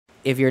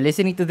If you're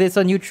listening to this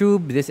on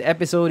YouTube, this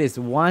episode is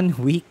 1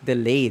 week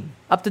delayed.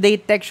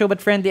 Up-to-date tech show but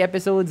friendly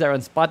episodes are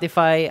on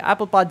Spotify,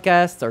 Apple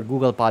Podcasts, or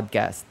Google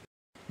Podcasts.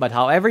 But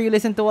however you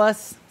listen to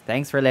us,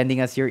 thanks for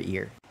lending us your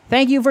ear.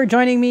 Thank you for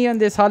joining me on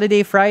this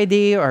holiday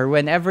Friday or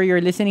whenever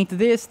you're listening to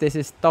this. This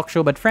is Talk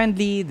Show But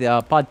Friendly,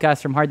 the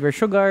podcast from Hardware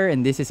Sugar,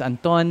 and this is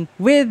Anton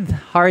with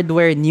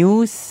hardware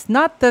news.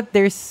 Not that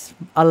there's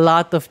a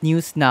lot of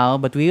news now,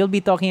 but we will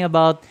be talking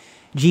about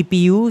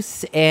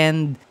GPUs,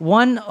 and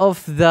one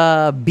of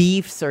the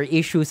beefs or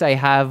issues I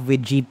have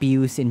with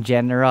GPUs in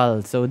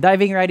general. So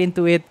diving right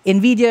into it,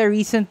 NVIDIA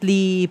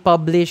recently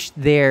published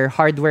their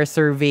hardware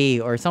survey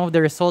or some of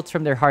the results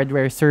from their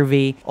hardware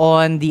survey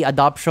on the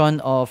adoption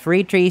of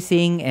ray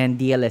tracing and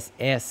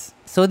DLSS.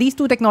 So these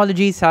two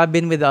technologies have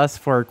been with us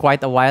for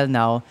quite a while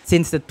now,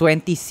 since the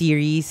 20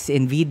 series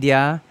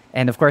NVIDIA,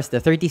 and of course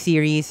the 30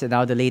 series, and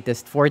now the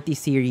latest 40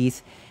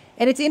 series.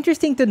 And it's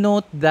interesting to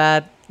note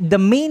that the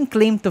main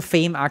claim to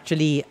fame,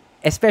 actually,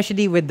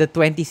 especially with the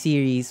 20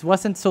 series,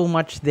 wasn't so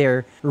much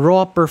their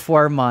raw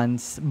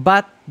performance,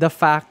 but the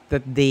fact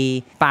that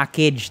they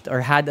packaged or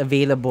had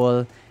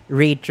available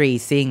ray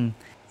tracing.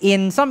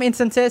 In some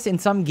instances, in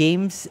some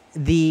games,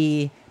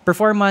 the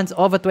performance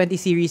of a 20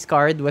 series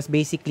card was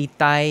basically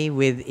tied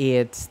with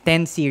its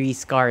 10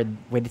 series card,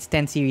 with its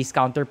 10 series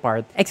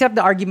counterpart. Except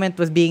the argument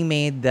was being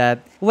made that,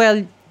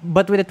 well,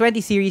 but with a 20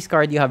 series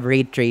card, you have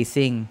ray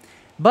tracing.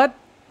 But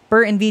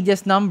per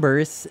NVIDIA's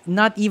numbers,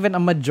 not even a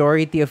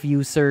majority of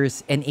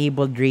users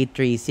enabled ray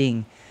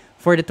tracing.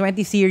 For the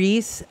 20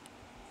 series,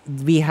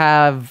 we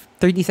have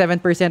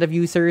 37% of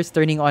users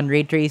turning on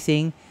ray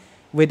tracing,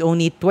 with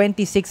only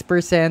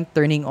 26%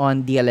 turning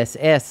on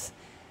DLSS.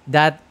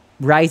 That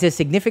rises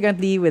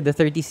significantly with the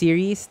 30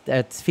 series.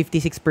 That's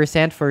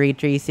 56% for ray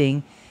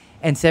tracing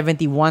and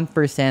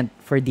 71%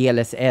 for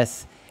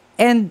DLSS.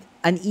 And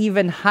an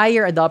even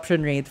higher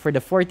adoption rate for the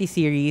 40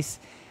 series,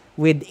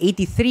 with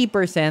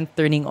 83%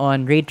 turning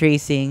on ray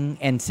tracing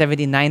and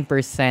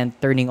 79%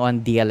 turning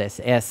on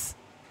DLSS.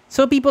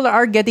 So people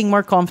are getting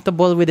more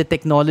comfortable with the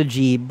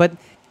technology, but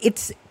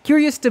it's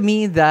curious to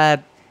me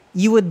that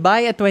you would buy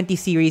a 20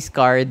 series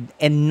card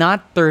and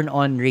not turn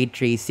on ray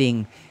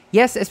tracing.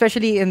 Yes,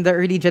 especially in the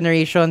early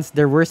generations,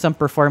 there were some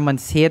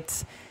performance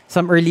hits,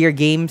 some earlier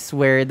games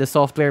where the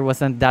software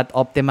wasn't that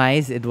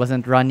optimized. It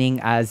wasn't running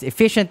as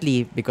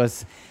efficiently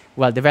because,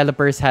 well,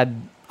 developers had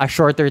a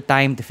shorter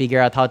time to figure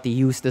out how to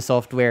use the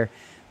software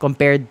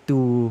compared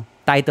to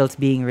titles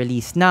being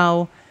released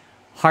now,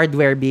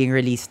 hardware being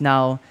released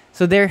now.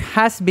 So there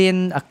has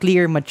been a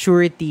clear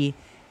maturity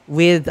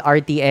with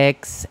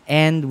RTX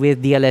and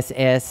with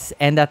DLSS,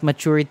 and that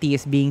maturity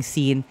is being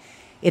seen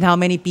in how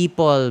many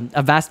people,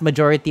 a vast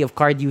majority of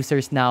card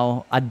users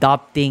now,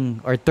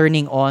 adopting or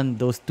turning on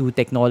those two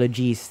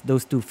technologies,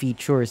 those two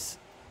features.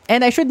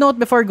 And I should note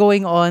before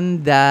going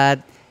on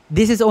that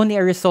this is only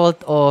a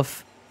result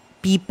of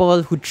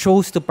people who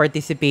chose to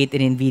participate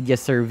in NVIDIA's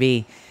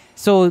survey.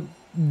 So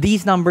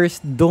these numbers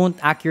don't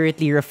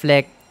accurately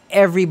reflect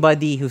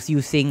everybody who's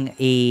using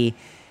a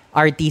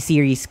RT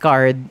series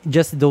card,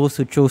 just those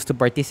who chose to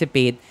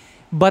participate.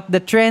 But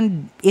the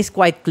trend is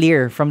quite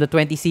clear from the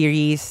 20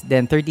 series,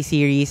 then 30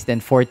 series,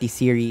 then 40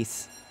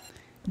 series.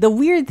 The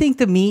weird thing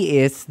to me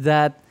is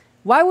that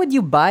why would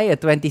you buy a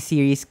 20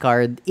 series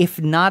card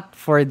if not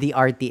for the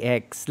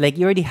RTX? Like,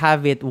 you already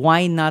have it,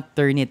 why not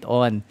turn it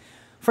on?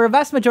 For a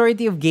vast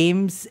majority of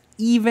games,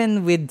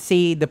 even with,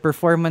 say, the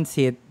performance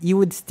hit, you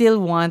would still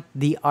want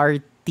the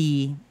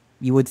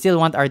you would still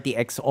want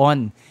RTX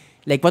on.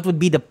 Like, what would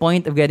be the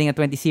point of getting a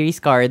 20 series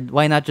card?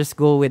 Why not just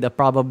go with a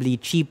probably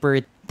cheaper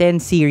 10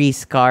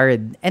 series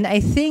card? And I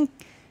think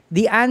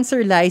the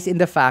answer lies in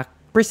the fact,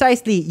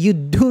 precisely, you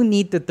do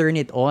need to turn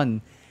it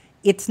on.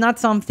 It's not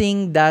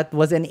something that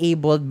was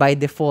enabled by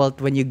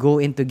default when you go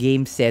into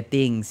game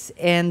settings.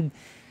 And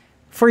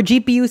for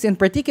GPUs in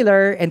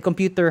particular and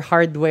computer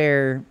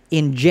hardware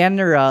in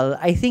general,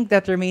 I think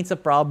that remains a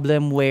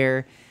problem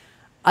where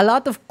a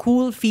lot of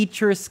cool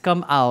features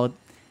come out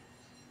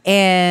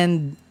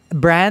and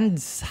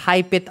brands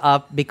hype it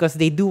up because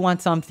they do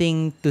want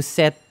something to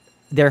set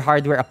their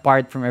hardware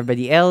apart from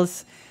everybody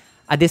else.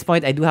 At this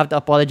point, I do have to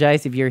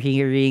apologize if you're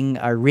hearing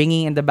a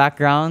ringing in the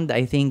background.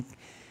 I think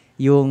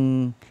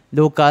yung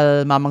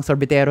local mamang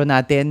sorbetero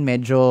natin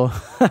medyo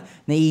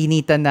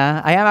naiinitan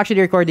na. I am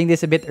actually recording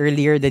this a bit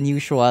earlier than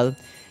usual.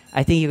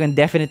 I think you can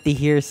definitely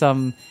hear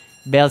some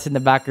bells in the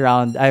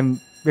background. I'm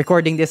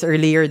recording this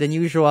earlier than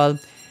usual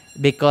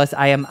because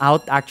I am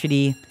out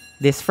actually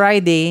this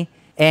Friday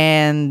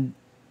and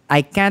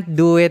I can't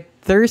do it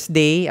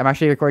Thursday. I'm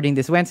actually recording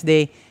this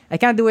Wednesday. I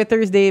can't do it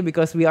Thursday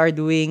because we are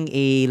doing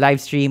a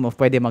live stream of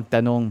Pwede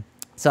Magtanong.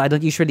 So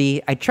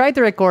I try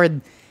to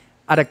record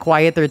at a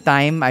quieter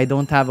time. I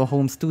don't have a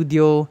home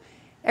studio.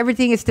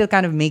 Everything is still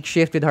kind of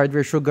makeshift with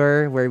Hardware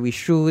Sugar, where we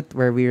shoot,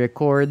 where we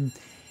record.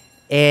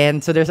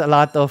 And so there's a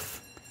lot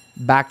of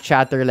back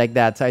chatter like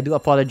that. So I do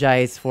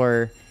apologize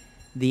for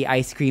the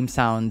ice cream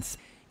sounds.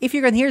 If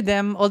you can hear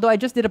them, although I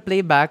just did a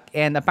playback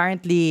and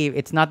apparently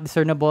it's not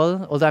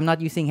discernible, although I'm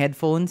not using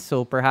headphones,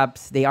 so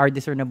perhaps they are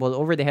discernible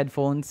over the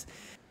headphones.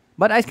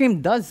 But ice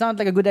cream does sound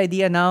like a good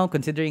idea now,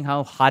 considering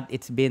how hot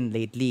it's been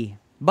lately.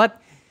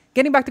 But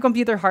getting back to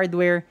computer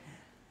hardware,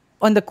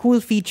 on the cool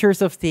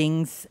features of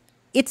things,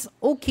 it's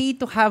okay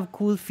to have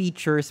cool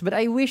features, but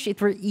I wish it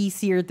were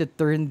easier to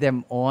turn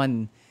them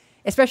on.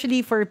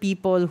 Especially for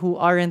people who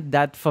aren't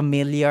that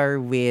familiar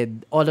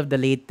with all of the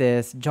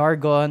latest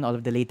jargon, all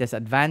of the latest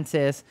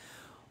advances,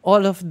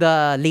 all of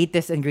the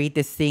latest and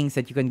greatest things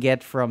that you can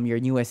get from your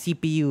newest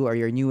CPU or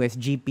your newest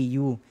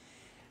GPU.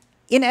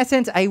 In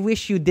essence, I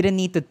wish you didn't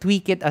need to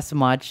tweak it as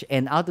much,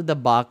 and out of the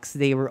box,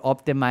 they were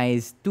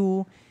optimized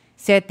to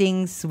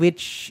settings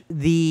which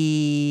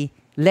the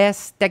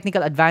less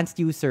technical advanced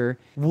user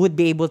would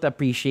be able to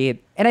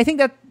appreciate. And I think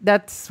that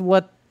that's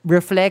what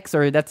reflects,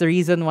 or that's the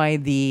reason why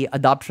the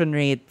adoption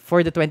rate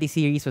for the 20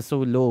 series was so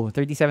low.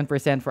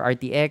 37% for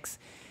RTX,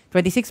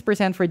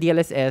 26% for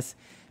DLSS,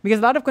 because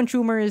a lot of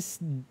consumers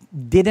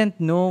didn't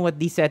know what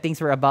these settings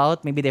were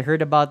about. Maybe they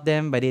heard about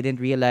them, but they didn't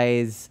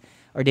realize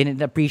or they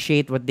didn't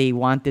appreciate what they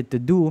wanted to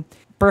do.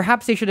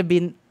 Perhaps they should have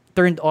been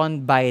turned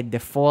on by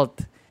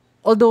default.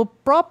 Although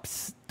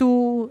props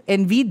to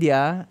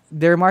NVIDIA,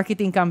 their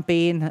marketing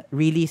campaign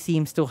really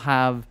seems to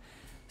have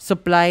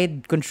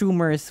supplied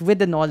consumers with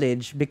the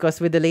knowledge, because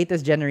with the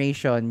latest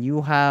generation,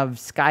 you have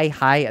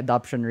sky-high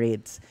adoption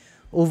rates.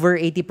 Over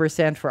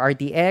 80% for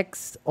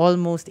RTX,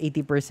 almost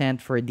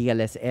 80% for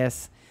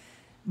DLSS.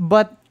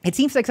 But it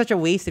seems like such a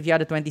waste if you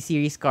had a 20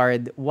 series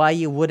card, why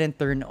you wouldn't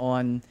turn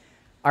on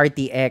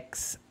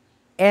RTX.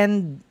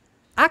 And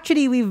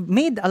actually, we've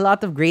made a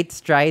lot of great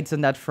strides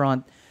on that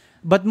front,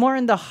 but more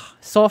on the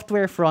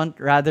software front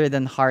rather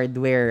than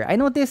hardware. I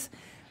notice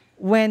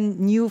when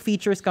new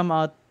features come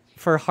out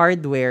for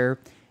hardware,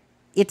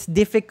 it's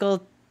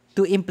difficult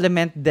to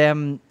implement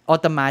them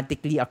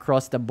automatically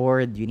across the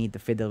board. You need to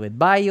fiddle with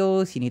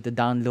BIOS, you need to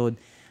download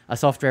a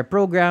software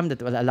program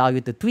that will allow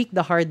you to tweak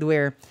the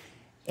hardware.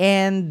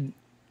 And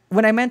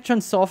when I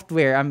mention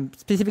software, I'm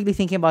specifically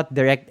thinking about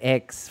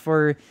DirectX.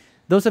 For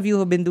those of you who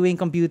have been doing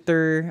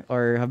computer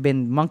or have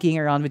been monkeying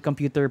around with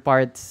computer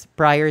parts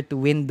prior to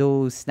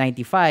Windows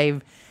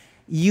 95,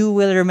 you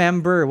will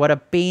remember what a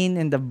pain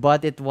in the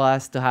butt it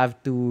was to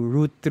have to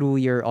root through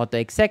your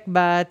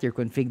autoexecbat, your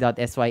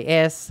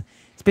config.sys.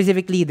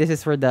 Specifically, this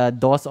is for the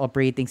DOS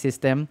operating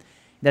system.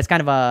 That's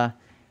kind of a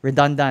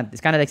redundant.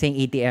 It's kind of like saying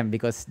ATM,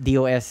 because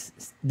DOS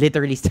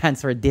literally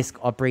stands for Disk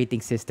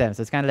Operating System.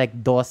 So it's kind of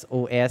like DOS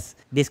OS,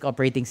 Disk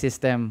Operating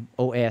System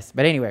OS.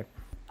 But anyway,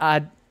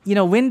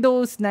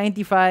 Windows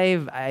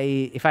 95,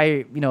 if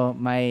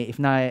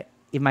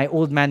my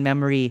old man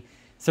memory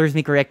serves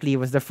me correctly,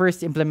 was the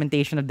first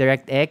implementation of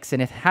DirectX,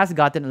 and it has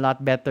gotten a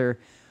lot better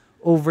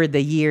over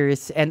the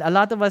years. And a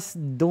lot of us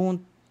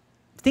don't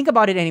think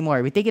about it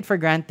anymore. We take it for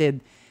granted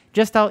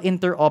just how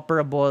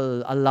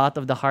interoperable a lot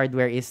of the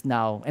hardware is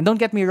now. And don't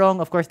get me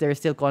wrong, of course, there are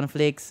still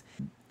conflicts,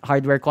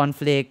 hardware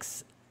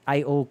conflicts,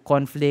 I/O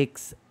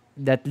conflicts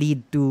that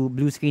lead to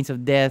blue screens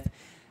of death.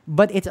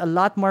 But it's a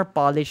lot more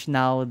polished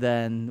now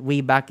than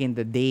way back in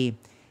the day.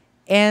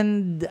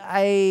 And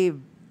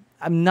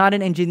I'm not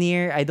an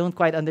engineer. I don't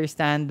quite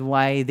understand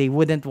why they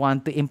wouldn't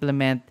want to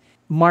implement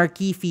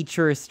marquee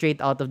features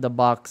straight out of the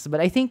box.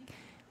 But I think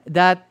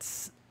that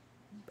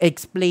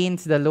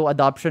explains the low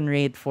adoption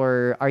rate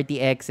for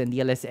RTX and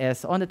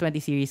DLSS on the 20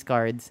 series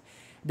cards.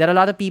 That a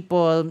lot of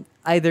people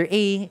either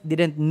A,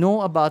 didn't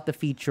know about the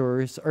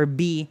features, or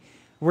B,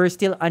 were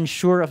still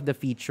unsure of the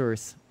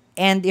features.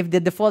 And if the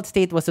default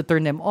state was to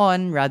turn them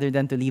on rather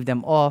than to leave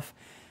them off,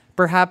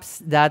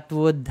 perhaps that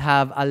would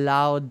have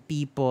allowed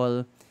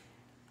people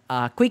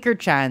a quicker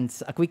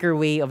chance, a quicker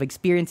way of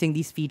experiencing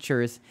these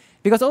features.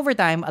 Because over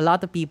time, a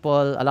lot of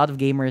people, a lot of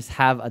gamers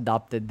have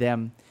adopted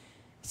them.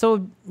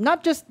 So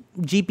not just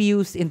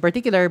GPUs in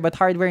particular, but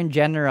hardware in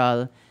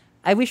general,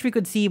 I wish we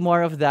could see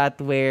more of that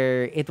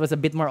where it was a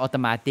bit more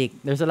automatic.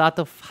 There's a lot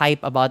of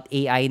hype about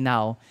AI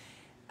now.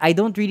 I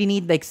don't really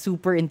need like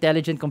super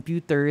intelligent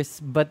computers,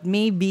 but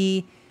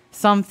maybe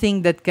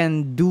something that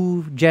can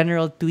do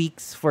general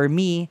tweaks for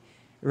me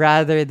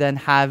rather than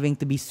having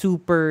to be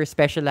super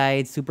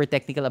specialized, super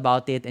technical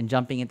about it and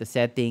jumping into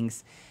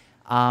settings.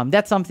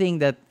 That's something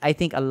that I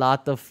think a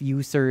lot of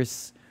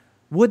users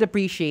would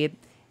appreciate.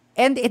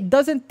 And it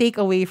doesn't take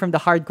away from the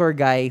hardcore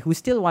guy who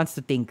still wants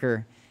to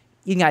tinker.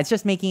 It's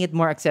just making it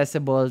more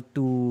accessible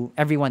to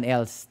everyone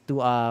else,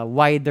 to a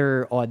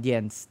wider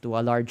audience, to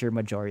a larger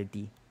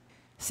majority.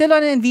 Still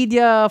on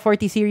NVIDIA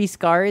 40 series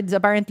cards,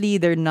 apparently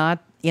they're not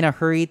in a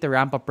hurry to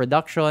ramp up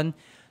production.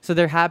 So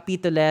they're happy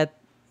to let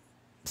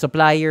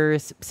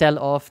suppliers sell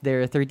off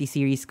their 30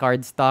 series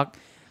card stock,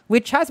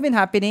 which has been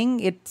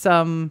happening.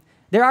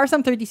 There are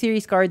some 30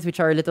 series cards which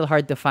are a little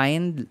hard to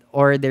find,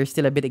 or they're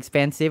still a bit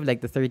expensive,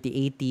 like the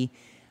 3080.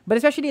 But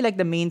especially like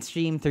the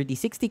mainstream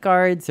 3060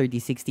 cards,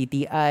 3060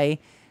 Ti,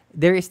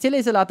 there still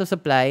is a lot of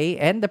supply,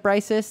 and the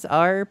prices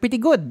are pretty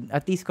good,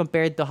 at least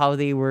compared to how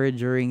they were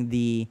during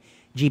the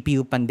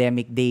GPU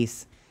pandemic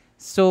days.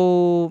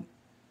 So,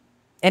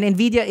 and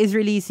NVIDIA is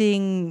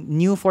releasing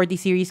new 40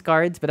 series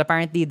cards, but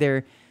apparently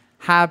they're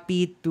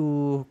happy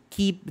to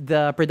keep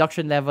the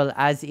production level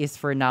as is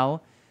for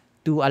now,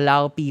 to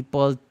allow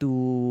people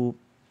to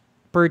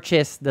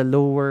purchase the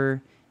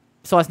lower,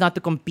 so as not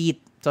to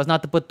compete, so as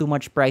not to put too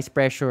much price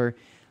pressure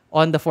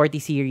on the 40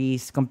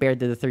 series compared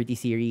to the 30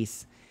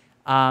 series.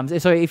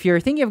 So if you're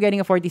thinking of getting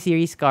a 40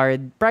 series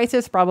card,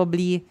 prices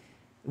probably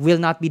will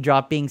not be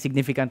dropping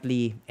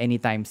significantly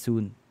anytime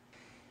soon.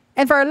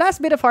 And for our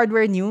last bit of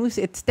hardware news,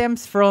 it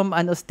stems from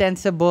an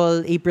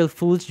ostensible April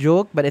Fool's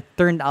joke, but it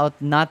turned out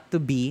not to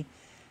be.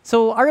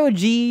 So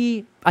ROG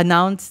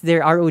announced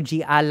their ROG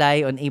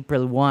Ally on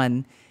April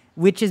 1,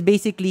 which is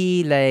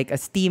basically like a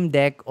Steam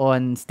Deck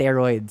on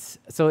steroids.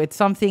 So it's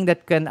something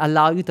that can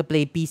allow you to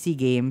play PC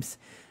games,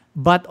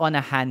 but on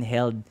a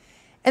handheld.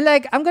 And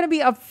like, I'm gonna be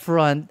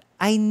upfront,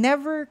 I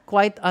never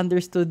quite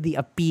understood the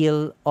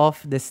appeal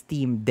of the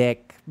Steam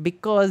Deck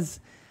because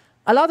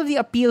a lot of the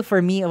appeal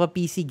for me of a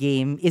PC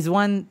game is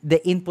one, the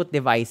input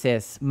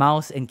devices,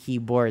 mouse and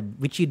keyboard,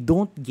 which you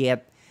don't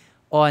get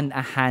on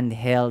a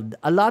handheld.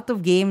 A lot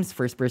of games,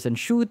 first-person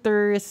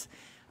shooters,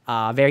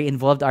 very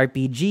involved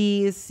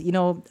RPGs, you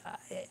know,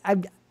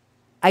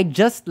 I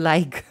just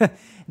like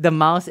the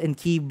mouse and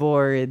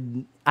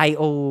keyboard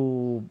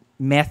I/O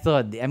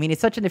method. I mean,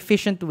 it's such an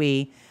efficient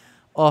way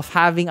of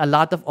having a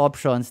lot of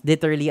options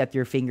literally at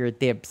your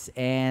fingertips.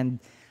 And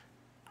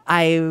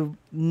I'm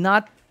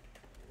not,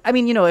 I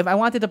mean, you know, if I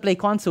wanted to play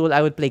console,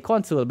 I would play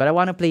console, but I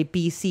want to play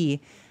PC.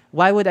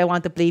 Why would I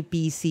want to play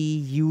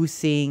PC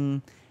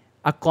using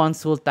a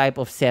console type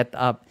of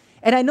setup?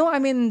 And I know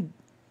I'm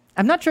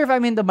not sure if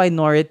I'm in the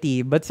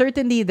minority, but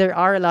certainly there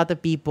are a lot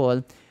of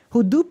people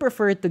who do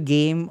prefer to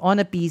game on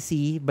a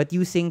PC, but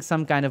using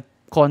some kind of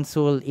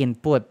console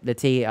input,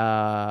 let's say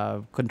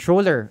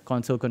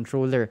console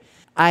controller.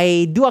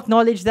 I do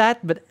acknowledge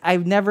that, but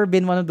I've never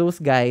been one of those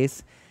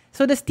guys.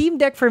 So the Steam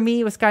Deck for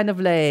me was kind of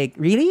like,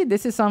 really?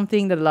 This is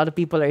something that a lot of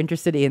people are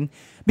interested in.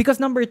 Because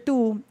number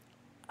two,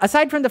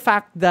 aside from the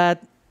fact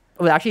that,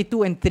 well, actually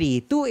 2 and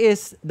 3. 2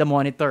 is the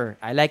monitor.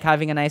 I like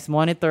having a nice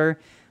monitor,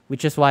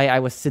 which is why I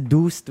was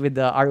seduced with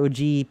the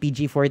ROG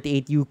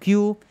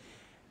PG48UQ.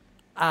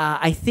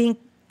 I think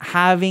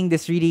having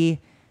this really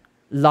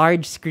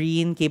large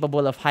screen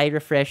capable of high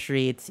refresh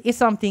rates is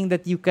something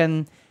that you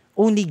can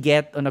only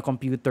get on a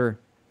computer.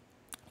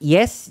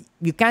 Yes,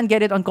 you can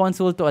get it on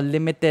console to a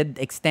limited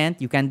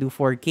extent. You can do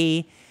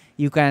 4K.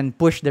 You can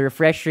push the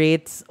refresh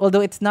rates,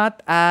 although it's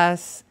not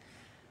as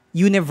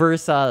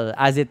universal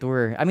as it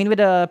were. I mean,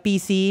 with a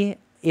PC,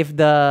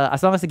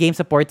 as long as the game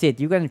supports it,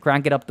 you can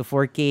crank it up to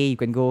 4K. You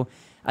can go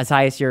as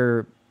high as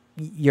your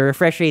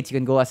refresh rates. You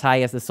can go as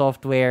high as the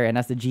software and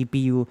as the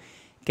GPU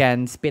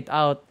can spit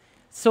out.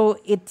 So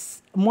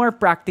it's more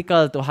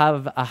practical to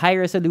have a high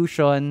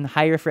resolution,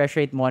 high refresh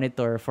rate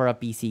monitor for a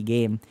PC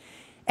game.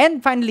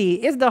 And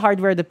finally, is the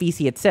hardware the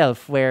PC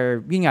itself,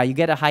 where you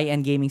get a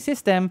high-end gaming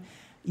system,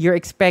 you're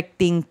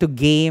expecting to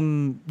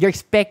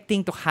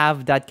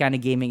have that kind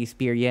of gaming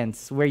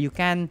experience where you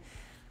can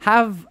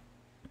have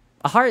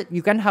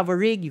you can have a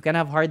rig, you can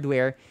have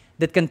hardware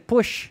that can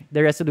push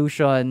the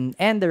resolution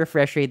and the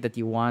refresh rate that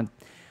you want.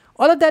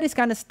 All of that is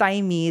kind of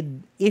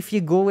stymied if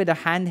you go with a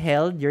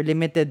handheld. You're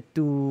limited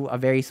to a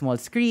very small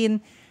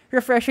screen.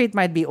 Refresh rate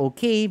might be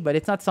okay, but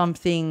it's not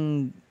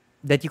something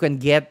that you can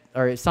get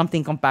or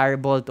something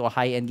comparable to a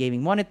high-end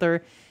gaming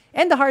monitor.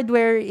 And the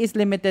hardware is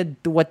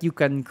limited to what you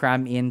can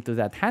cram into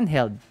that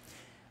handheld.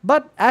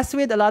 But as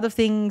with a lot of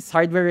things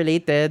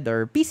hardware-related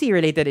or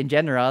PC-related in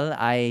general,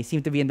 I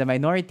seem to be in the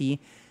minority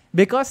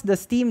because the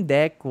Steam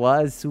Deck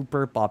was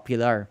super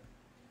popular.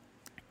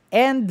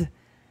 And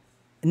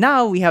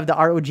now we have the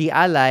ROG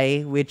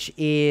Ally, which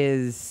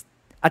is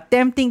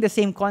attempting the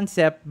same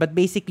concept, but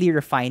basically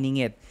refining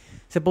it.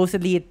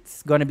 Supposedly,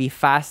 it's going to be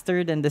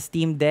faster than the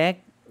Steam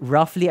Deck,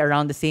 roughly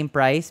around the same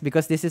price,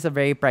 because this is a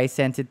very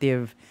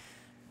price-sensitive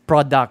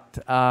product.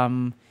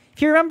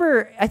 If you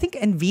remember, I think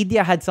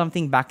NVIDIA had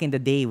something back in the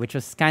day, which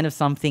was kind of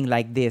something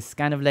like this.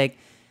 Kind of like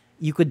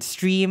you could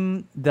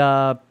stream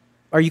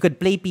or you could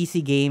play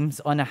PC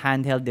games on a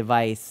handheld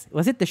device.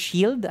 Was it the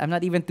Shield? I'm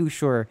not even too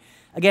sure.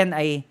 Again,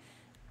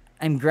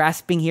 I'm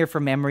grasping here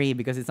from memory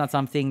because it's not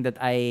something that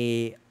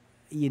I,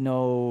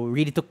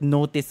 really took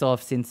notice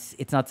of, since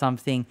it's not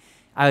something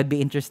I would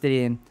be interested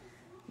in.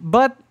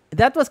 But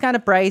that was kind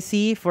of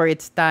pricey for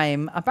its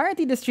time.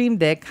 Apparently, the Stream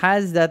Deck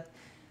has that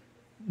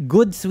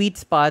good sweet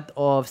spot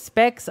of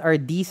specs are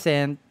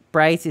decent,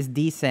 price is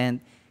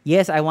decent.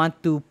 Yes, I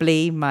want to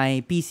play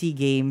my PC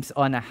games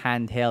on a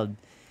handheld.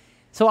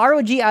 So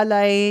ROG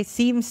Ally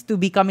seems to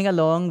be coming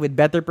along with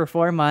better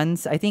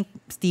performance. I think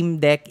Steam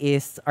Deck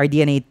is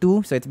RDNA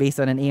 2, so it's based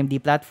on an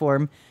AMD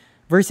platform,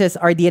 versus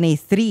RDNA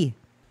 3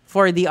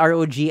 for the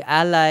ROG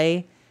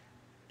Ally.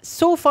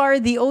 So far,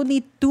 the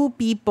only two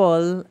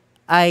people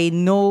I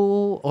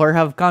know or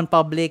have gone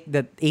public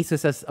that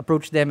Asus has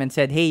approached them and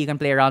said, hey, you can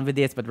play around with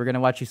this, but we're going to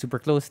watch you super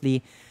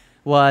closely,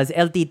 was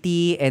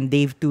LTT and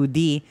Dave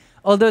 2D.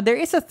 Although there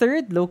is a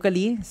third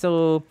locally.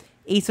 So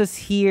Asus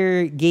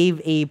here gave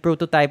a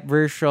prototype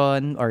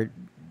version or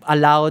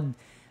allowed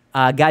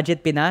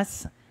Gadget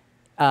Pinas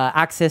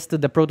access to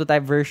the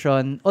prototype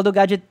version. Although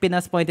Gadget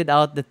Pinas pointed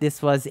out that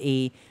this was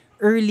a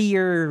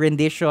earlier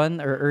rendition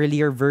or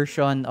earlier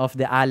version of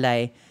the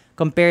Ally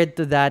compared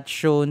to that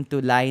shown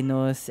to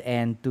Linus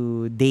and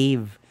to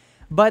Dave.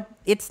 But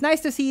it's nice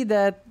to see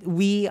that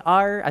we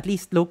are, at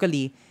least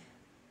locally,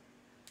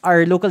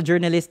 our local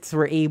journalists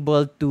were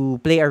able to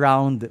play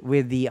around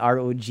with the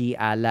ROG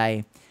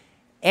Ally.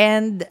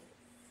 And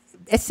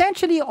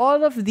essentially,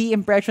 all of the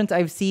impressions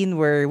I've seen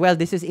were, well,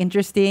 this is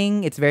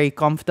interesting. It's very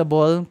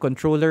comfortable,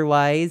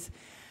 controller-wise.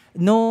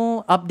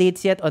 No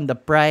updates yet on the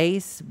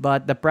price,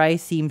 but the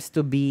price seems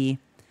to be...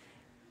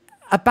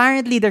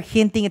 Apparently, they're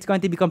hinting it's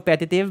going to be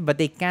competitive, but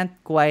they can't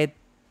quite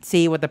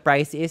say what the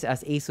price is,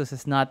 as Asus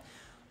has not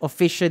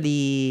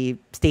officially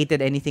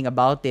stated anything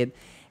about it.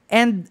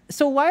 And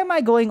so why am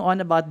I going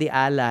on about the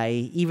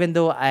Ally, even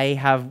though I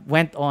have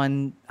went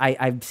on...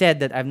 I've said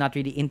that I'm not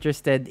really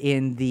interested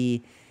in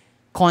the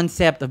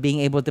concept of being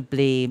able to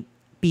play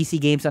PC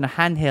games on a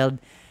handheld?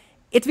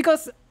 It's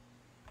because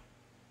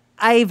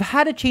I've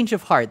had a change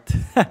of heart.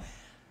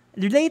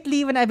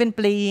 Lately, when I've been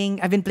playing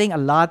a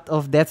lot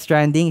of Death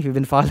Stranding, if you've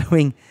been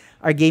following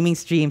our gaming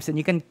streams, and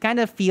you can kind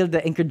of feel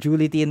the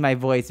incredulity in my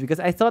voice because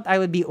I thought I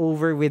would be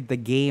over with the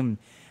game.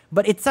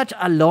 But it's such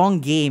a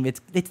long game.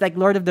 It's like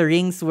Lord of the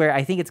Rings, where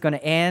I think it's going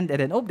to end, and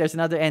then, oh, there's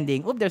another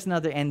ending. Oh, there's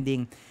another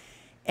ending.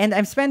 And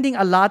I'm spending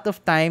a lot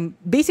of time...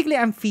 Basically,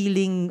 I'm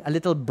feeling a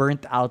little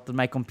burnt out on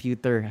my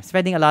computer.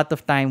 Spending a lot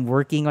of time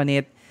working on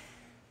it.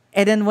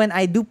 And then when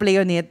I do play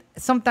on it,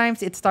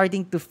 sometimes it's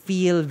starting to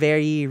feel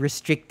very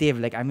restrictive.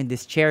 Like, I'm in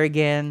this chair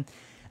again.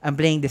 I'm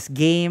playing this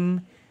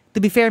game. To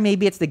be fair,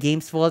 maybe it's the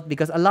game's fault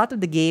because a lot of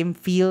the game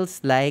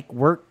feels like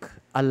work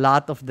a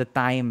lot of the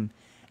time.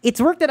 It's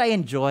work that I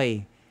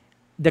enjoy.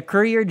 The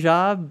courier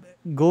job,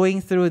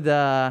 going through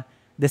the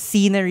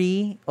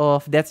scenery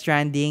of Death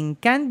Stranding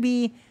can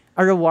be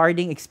a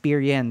rewarding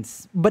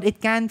experience, but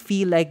it can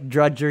feel like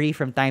drudgery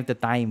from time to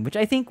time, which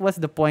I think was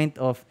the point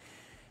of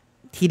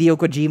Hideo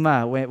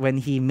Kojima when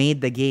he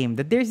made the game.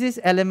 That there's this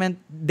element,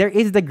 there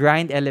is the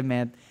grind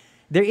element,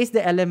 there is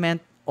the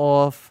element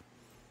of...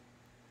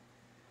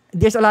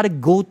 There's a lot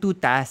of go-to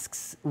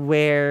tasks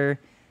where,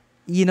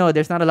 you know,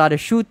 there's not a lot of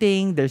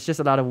shooting, there's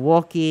just a lot of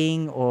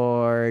walking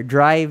or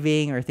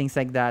driving or things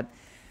like that.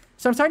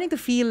 So I'm starting to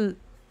feel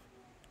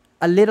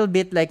a little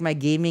bit like my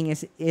gaming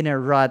is in a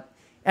rut.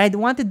 And I'd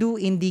want to do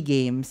indie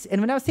games.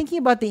 And when I was thinking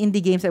about the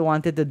indie games I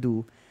wanted to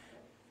do,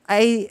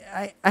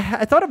 I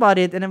thought about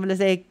it and I was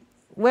like,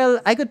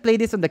 well, I could play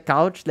this on the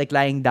couch, like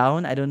lying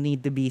down. I don't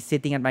need to be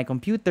sitting at my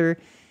computer.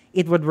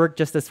 It would work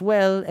just as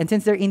well. And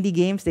since they're indie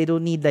games, they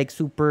don't need like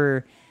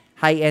super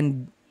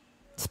high-end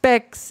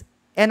specs.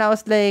 And I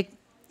was like,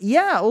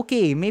 yeah,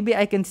 okay, maybe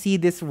I can see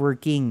this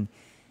working.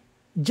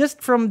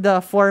 Just from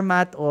the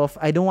format of,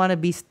 I don't want to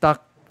be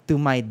stuck to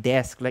my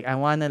desk. Like, I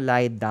want to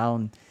lie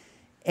down.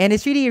 And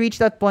it's really reached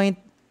that point,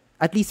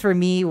 at least for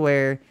me,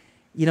 where,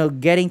 you know,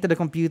 getting to the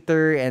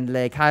computer and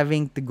like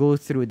having to go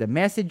through the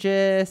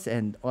messages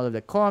and all of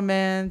the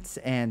comments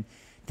and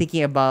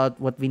thinking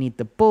about what we need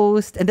to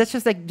post. And that's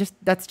just like,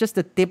 that's just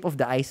the tip of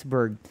the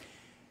iceberg.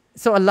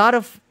 So a lot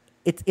of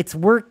it's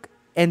work.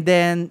 And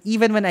then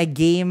even when I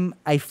game,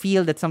 I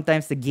feel that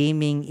sometimes the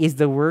gaming is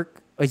the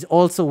work, is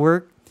also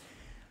work.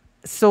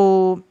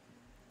 So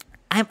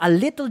I'm a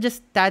little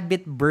just tad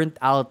bit burnt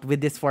out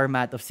with this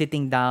format of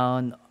sitting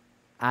down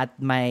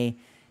at my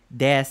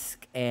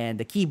desk and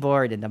the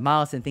keyboard and the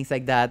mouse and things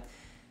like that.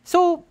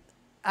 So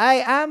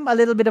I am a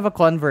little bit of a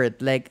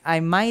convert. Like, I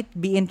might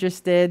be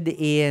interested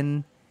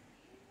in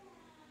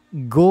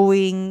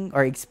going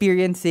or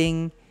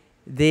experiencing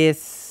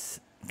this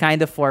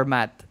kind of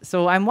format.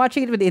 So I'm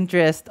watching it with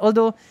interest.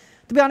 Although,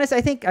 to be honest,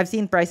 I think I've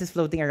seen prices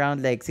floating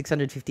around like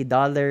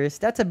 $650.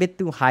 That's a bit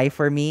too high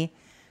for me.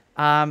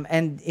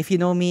 And if you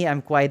know me,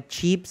 I'm quite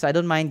cheap, so I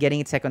don't mind getting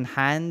it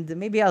secondhand.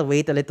 Maybe I'll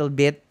wait a little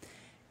bit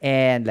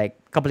and like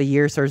a couple of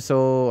years or so.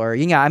 Or,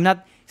 yeah,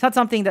 it's not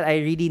something that I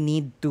really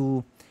need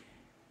to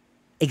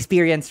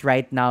experience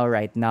right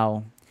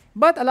now.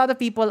 But a lot of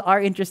people are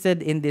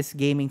interested in this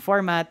gaming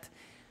format.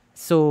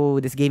 So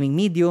this gaming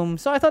medium.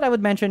 So I thought I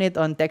would mention it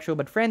on Tech Show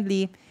But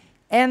Friendly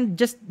and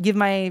just give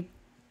my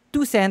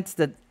 2 cents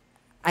that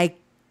I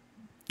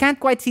can't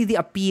quite see the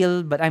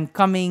appeal, but I'm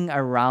coming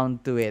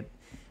around to it.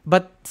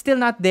 But still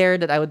not there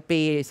that I would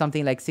pay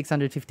something like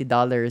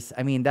 $650.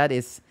 I mean,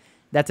 that's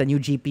a new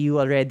GPU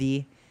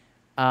already.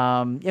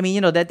 I mean,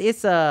 you know,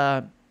 that's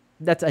a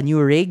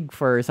new rig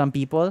for some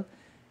people.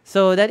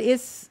 So that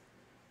is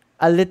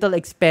a little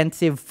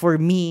expensive for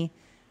me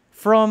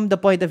from the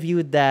point of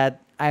view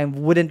that I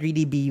wouldn't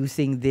really be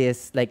using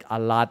this like a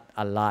lot.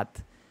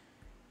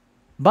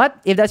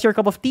 But if that's your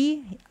cup of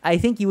tea, I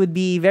think you would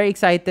be very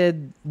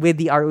excited with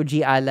the ROG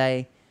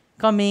Ally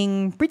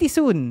coming pretty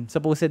soon,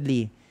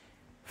 supposedly,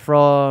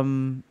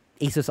 from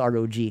Asus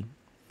ROG.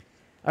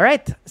 All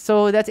right,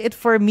 so that's it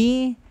for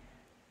me.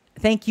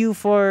 Thank you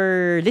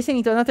for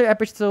listening to another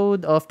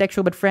episode of Tech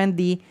Show But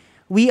Friendly.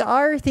 We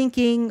are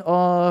thinking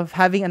of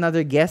having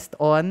another guest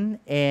on,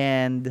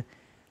 and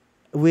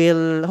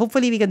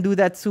hopefully we can do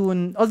that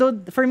soon.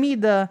 Although for me,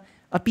 the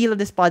appeal of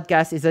this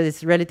podcast is that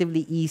it's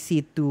relatively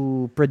easy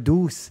to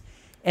produce.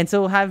 And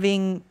so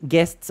having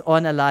guests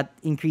on a lot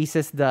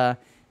increases the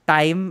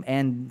time,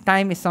 and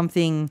time is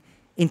something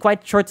in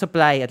quite short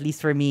supply, at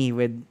least for me,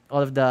 with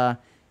all of the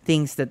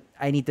things that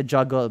I need to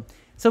juggle.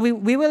 So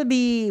we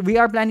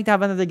are planning to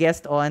have another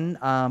guest on,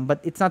 but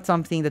it's not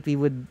something that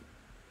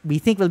we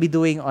think we'll be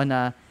doing on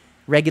a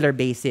regular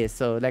basis,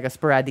 so like a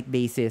sporadic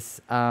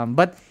basis.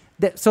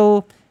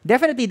 So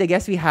definitely the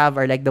guests we have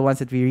are like the ones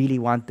that we really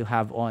want to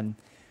have on.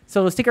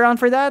 So stick around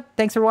for that.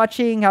 Thanks for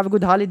watching. Have a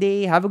good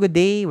holiday. Have a good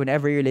day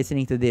whenever you're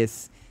listening to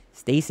this.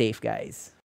 Stay safe, guys.